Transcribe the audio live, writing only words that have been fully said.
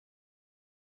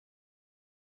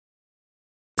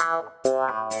Alright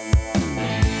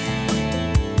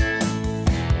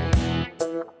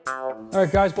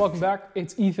guys, welcome back.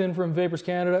 It's Ethan from Vapours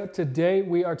Canada. Today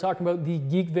we are talking about the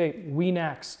Geekvape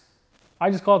Wenax. I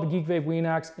just call it the Geekvape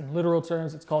Wenax. In literal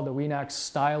terms, it's called the Wenax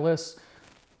Stylus.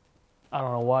 I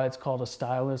don't know why it's called a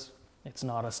stylus. It's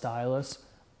not a stylus,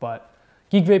 but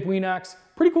Geekvape Wenax,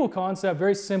 pretty cool concept,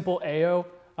 very simple AO,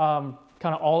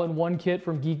 kind of all-in-one kit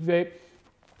from Geekvape.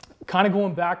 Kind of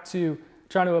going back to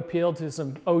trying to appeal to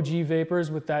some OG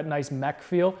vapors with that nice mech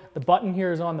feel. The button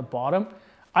here is on the bottom.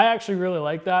 I actually really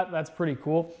like that. That's pretty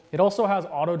cool. It also has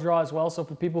auto draw as well, so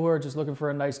for people who are just looking for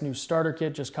a nice new starter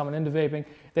kit, just coming into vaping,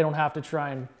 they don't have to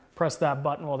try and press that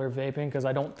button while they're vaping, because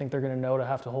I don't think they're going to know to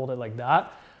have to hold it like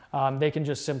that. They can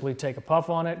just simply take a puff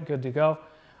on it, good to go.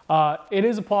 It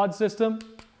is a pod system,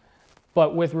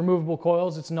 but with removable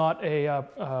coils. It's not a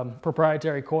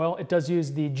proprietary coil. It does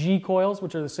use the G coils,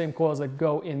 which are the same coils that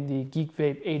go in the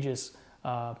Geekvape Aegis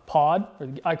pod, or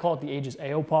I call it the Aegis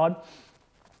AO pod.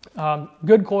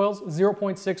 Good coils,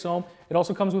 0.6 ohm. It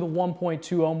also comes with a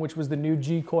 1.2 ohm, which was the new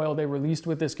G coil they released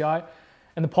with this guy.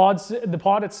 And the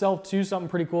pod itself too, something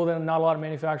pretty cool that not a lot of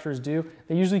manufacturers do.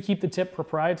 They usually keep the tip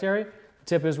proprietary. The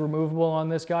tip is removable on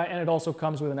this guy, and it also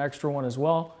comes with an extra one as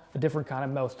well, a different kind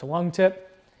of mouth to lung tip.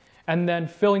 And then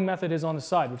filling method is on the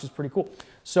side, which is pretty cool.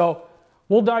 So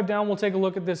we'll dive down, we'll take a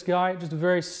look at this guy, just a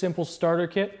very simple starter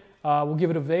kit. We'll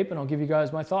give it a vape and I'll give you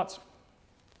guys my thoughts.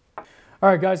 All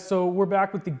right guys, so we're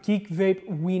back with the Geekvape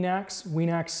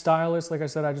Wenax Stylus. Like I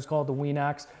said, I just call it the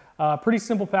Wenax. Pretty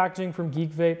simple packaging from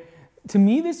Geekvape. To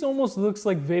me, this almost looks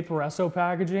like Vaporesso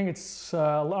packaging. It's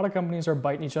a lot of companies are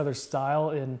biting each other's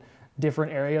style in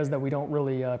different areas that we don't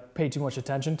really pay too much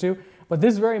attention to. But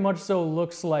this very much so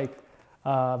looks like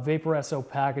Vaporesso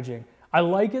packaging. I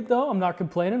like it though, I'm not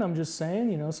complaining, I'm just saying,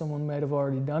 you know, someone might have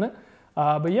already done it.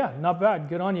 But yeah, not bad,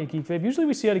 good on you, Geekvape. Usually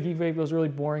we see out of Geekvape those really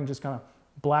boring, just kind of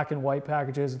black and white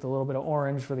packages with a little bit of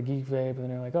orange for the Geekvape, and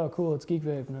then you're like, oh cool, it's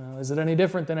Geekvape. No, is it any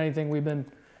different than anything we've been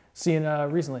seeing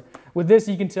recently? With this,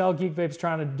 you can tell Geekvape's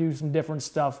trying to do some different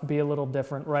stuff, be a little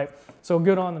different, right? So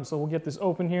good on them. So we'll get this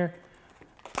open here.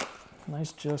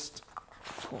 Nice, just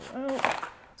pull out.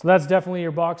 So that's definitely your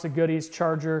box of goodies,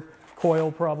 charger,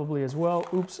 coil probably as well.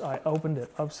 Oops, I opened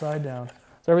it upside down.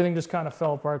 So everything just kind of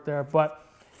fell apart there, but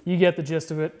you get the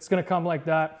gist of it. It's gonna come like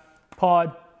that: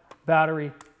 pod,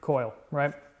 battery, coil,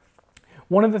 right?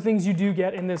 One of the things you do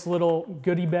get in this little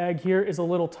goodie bag here is a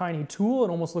little tiny tool. It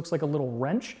almost looks like a little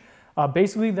wrench.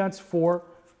 Basically that's for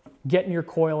getting your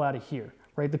coil out of here,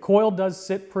 right? The coil does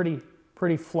sit pretty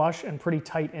flush and pretty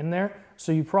tight in there,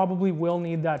 so you probably will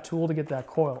need that tool to get that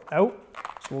coil out.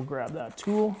 So we'll grab that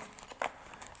tool.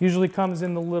 Usually comes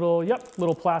in the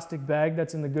little plastic bag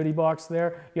that's in the goodie box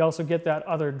there. You also get that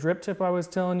other drip tip I was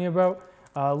telling you about.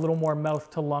 A little more mouth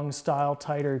to lung style,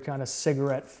 tighter kind of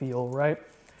cigarette feel, right?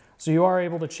 So you are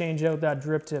able to change out that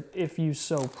drip tip if you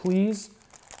so please.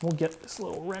 We'll get this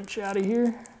little wrench out of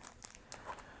here.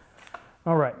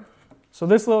 All right, so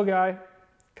this little guy,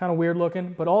 kind of weird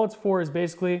looking, but all it's for is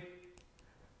basically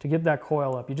to get that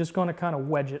coil up. You're just gonna kind of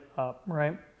wedge it up,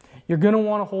 right? You're gonna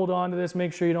wanna hold on to this,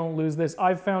 make sure you don't lose this.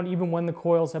 I've found even when the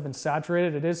coils have been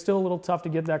saturated, it is still a little tough to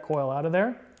get that coil out of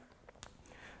there.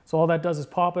 So all that does is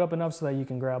pop it up enough so that you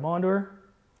can grab onto her.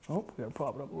 Oh, we gotta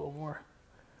pop it up a little more.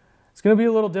 It's gonna be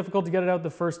a little difficult to get it out the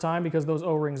first time because those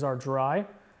O-rings are dry.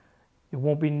 It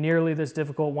won't be nearly this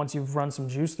difficult once you've run some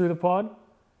juice through the pod.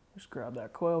 Just grab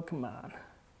that coil, come on.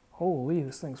 Holy,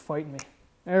 this thing's fighting me.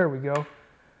 There we go.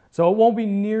 So it won't be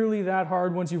nearly that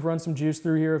hard once you've run some juice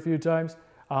through here a few times.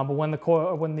 But when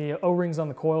the O-rings on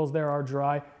the coils there are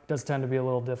dry, it does tend to be a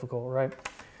little difficult, right?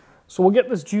 So we'll get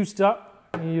this juiced up.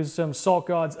 I'm gonna use some Salt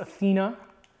God's Athena.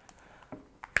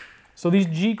 So these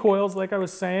G coils, like I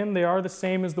was saying, they are the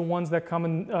same as the ones that come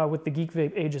in with the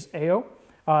Geekvape Aegis AO.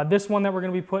 This one that we're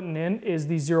gonna be putting in is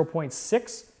the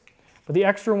 0.6, but the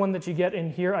extra one that you get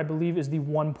in here, I believe, is the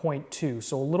 1.2.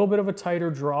 So a little bit of a tighter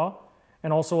draw,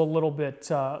 and also a little bit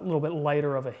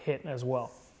lighter of a hit as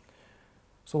well.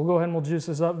 So we'll go ahead and we'll juice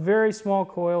this up. Very small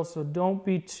coil, so don't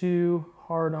be too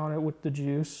hard on it with the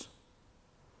juice.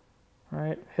 All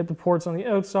right, hit the ports on the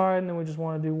outside, and then we just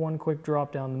want to do one quick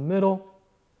drop down the middle.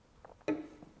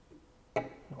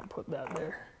 I'll put that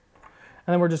there.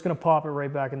 And then we're just going to pop it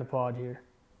right back in the pod here.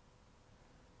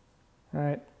 All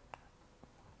right,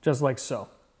 just like so.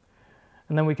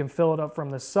 And then we can fill it up from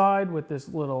the side with this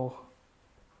little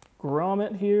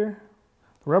grommet here.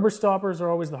 The rubber stoppers are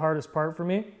always the hardest part for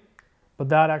me, but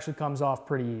that actually comes off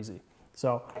pretty easy.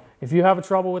 So if you have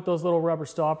trouble with those little rubber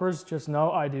stoppers, just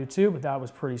know I do too, but that was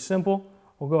pretty simple.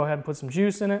 We'll go ahead and put some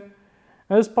juice in it.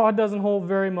 Now this pod doesn't hold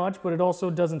very much, but it also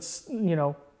doesn't, you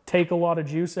know, take a lot of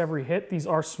juice every hit. These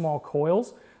are small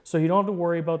coils, so you don't have to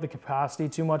worry about the capacity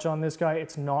too much on this guy.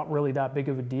 It's not really that big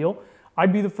of a deal.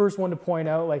 I'd be the first one to point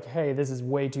out, like, hey, this is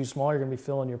way too small. You're gonna be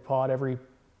filling your pod every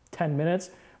 10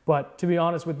 minutes. But to be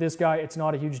honest with this guy, it's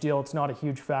not a huge deal. It's not a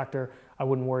huge factor. I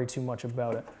wouldn't worry too much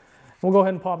about it. We'll go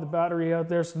ahead and pop the battery out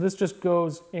there. So this just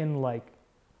goes in like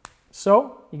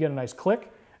so. You get a nice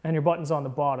click, and your button's on the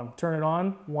bottom. Turn it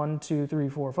on, 1, 2, 3,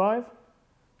 4, 5.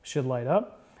 Should light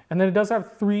up. And then it does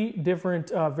have 3 different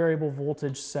variable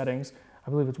voltage settings. I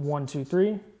believe it's 1, 2,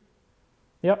 3.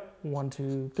 Yep, 1,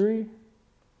 2, 3.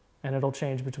 And it'll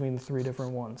change between the 3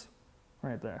 different ones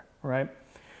right there, right?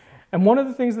 And one of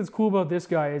the things that's cool about this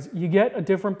guy is you get a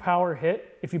different power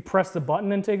hit if you press the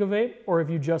button and take a vape, or if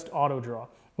you just auto draw.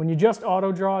 When you just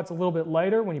auto draw, it's a little bit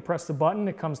lighter. When you press the button,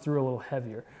 it comes through a little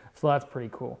heavier. So that's pretty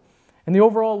cool. And the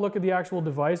overall look of the actual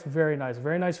device, very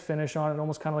nice finish on it,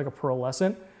 almost kind of like a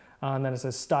pearlescent. And then it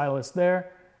says Stylus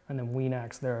there, and then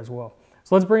Wenax there as well.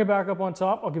 So let's bring it back up on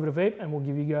top. I'll give it a vape, and we'll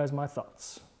give you guys my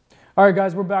thoughts. All right,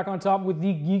 guys, we're back on top with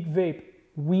the Geekvape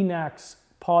Wenax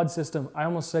pod system. I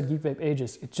almost said Geekvape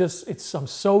Aegis. I'm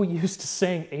so used to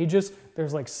saying Aegis.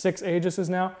 There's like 6 Aegises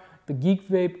now. The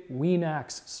Geekvape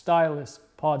Wenax Stylus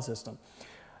pod system.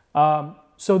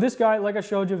 So this guy, like I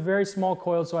showed you, very small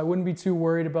coil, so I wouldn't be too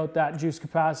worried about that juice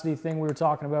capacity thing we were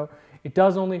talking about. It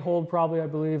does only hold probably, I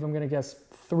believe, I'm gonna guess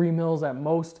 3 mils at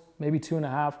most, maybe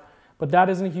 2.5, but that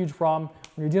isn't a huge problem.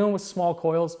 When you're dealing with small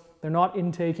coils, they're not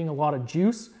intaking a lot of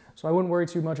juice, so I wouldn't worry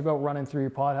too much about running through your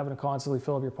pod, having to constantly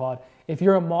fill up your pod. If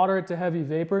you're a moderate to heavy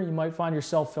vapor, you might find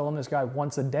yourself filling this guy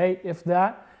once a day, if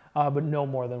that, but no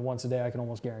more than once a day, I can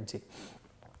almost guarantee.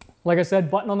 Like I said,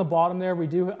 button on the bottom there,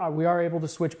 we are able to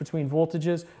switch between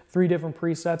voltages, 3 different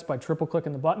presets by triple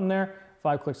clicking the button there,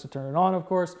 5 clicks to turn it on, of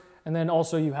course, and then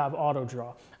also you have auto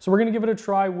draw. So we're gonna give it a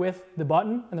try with the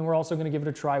button, and then we're also gonna give it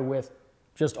a try with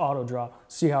just auto draw,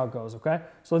 see how it goes, okay?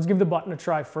 So let's give the button a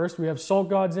try first. We have Salt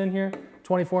Gods in here,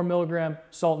 24 milligram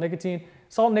salt nicotine.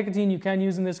 Salt nicotine you can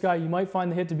use in this guy. You might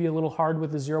find the hit to be a little hard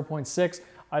with the 0.6.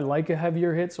 I like a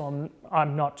heavier hit, so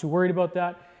I'm not too worried about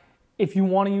that. If you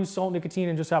want to use salt nicotine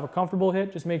and just have a comfortable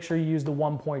hit, just make sure you use the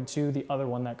 1.2, the other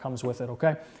one that comes with it,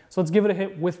 okay? So let's give it a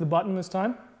hit with the button this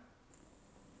time.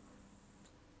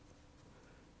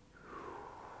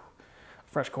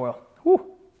 Fresh coil. Whew.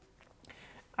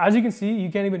 As you can see, you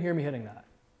can't even hear me hitting that.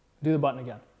 Do the button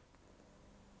again.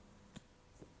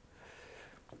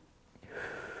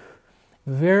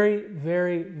 Very,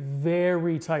 very,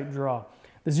 very tight draw.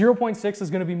 The 0.6 is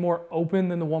going to be more open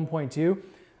than the 1.2.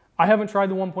 I haven't tried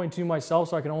the 1.2 myself,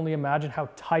 so I can only imagine how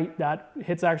tight that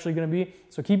hit's actually going to be.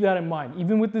 So keep that in mind.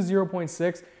 Even with the 0.6,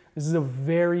 this is a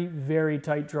very, very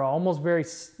tight draw, almost very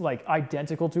like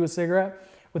identical to a cigarette.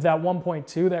 With that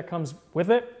 1.2 that comes with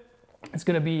it, it's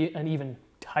going to be an even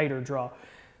tighter draw.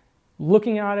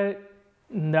 Looking at it,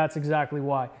 that's exactly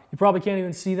why. You probably can't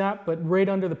even see that, but right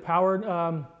under the powered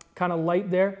kind of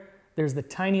light there, there's the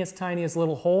tiniest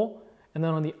little hole. And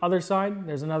then on the other side,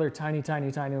 there's another tiny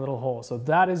little hole. So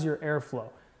that is your airflow,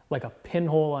 like a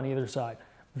pinhole on either side.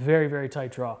 Very, very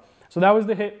tight draw. So that was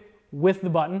the hit with the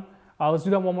button. Let's do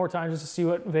that one more time just to see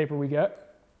what vapor we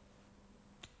get.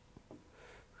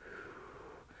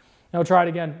 Now we'll try it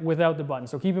again without the button.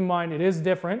 So keep in mind, it is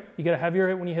different. You get a heavier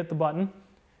hit when you hit the button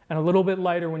and a little bit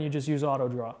lighter when you just use auto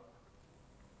draw.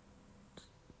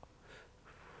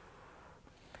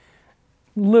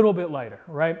 Little bit lighter,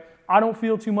 right? I don't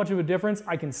feel too much of a difference.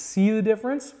 I can see the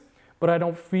difference, but I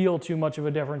don't feel too much of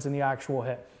a difference in the actual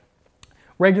hit.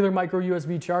 Regular micro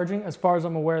USB charging, as far as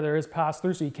I'm aware, there is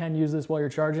pass-through, so you can use this while you're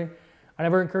charging. I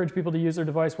never encourage people to use their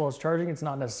device while it's charging. It's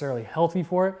not necessarily healthy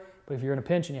for it, but if you're in a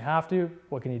pinch and you have to,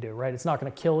 what can you do, right? It's not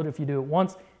gonna kill it if you do it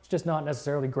once. It's just not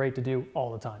necessarily great to do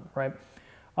all the time, right?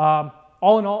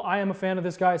 All in all, I am a fan of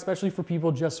this guy, especially for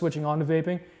people just switching on to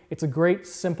vaping. It's a great,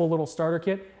 simple little starter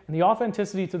kit, and the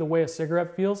authenticity to the way a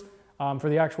cigarette feels for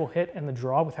the actual hit and the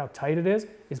draw with how tight it is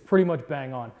pretty much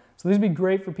bang on. So these would be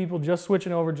great for people just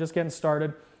switching over, just getting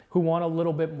started, who want a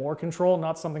little bit more control,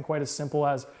 not something quite as simple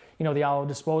as, you know, the Aloe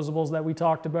disposables that we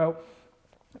talked about.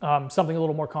 Something a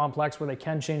little more complex where they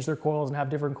can change their coils and have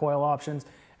different coil options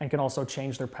and can also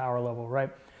change their power level, right?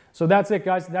 So that's it,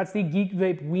 guys. That's the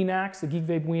Geekvape Wenax, the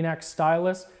Geekvape Wenax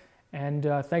Stylus. And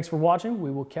thanks for watching.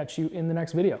 We will catch you in the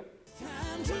next video.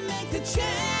 Time to make the change.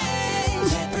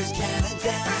 Vapours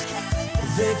Canada.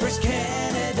 Vapours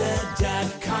Canada.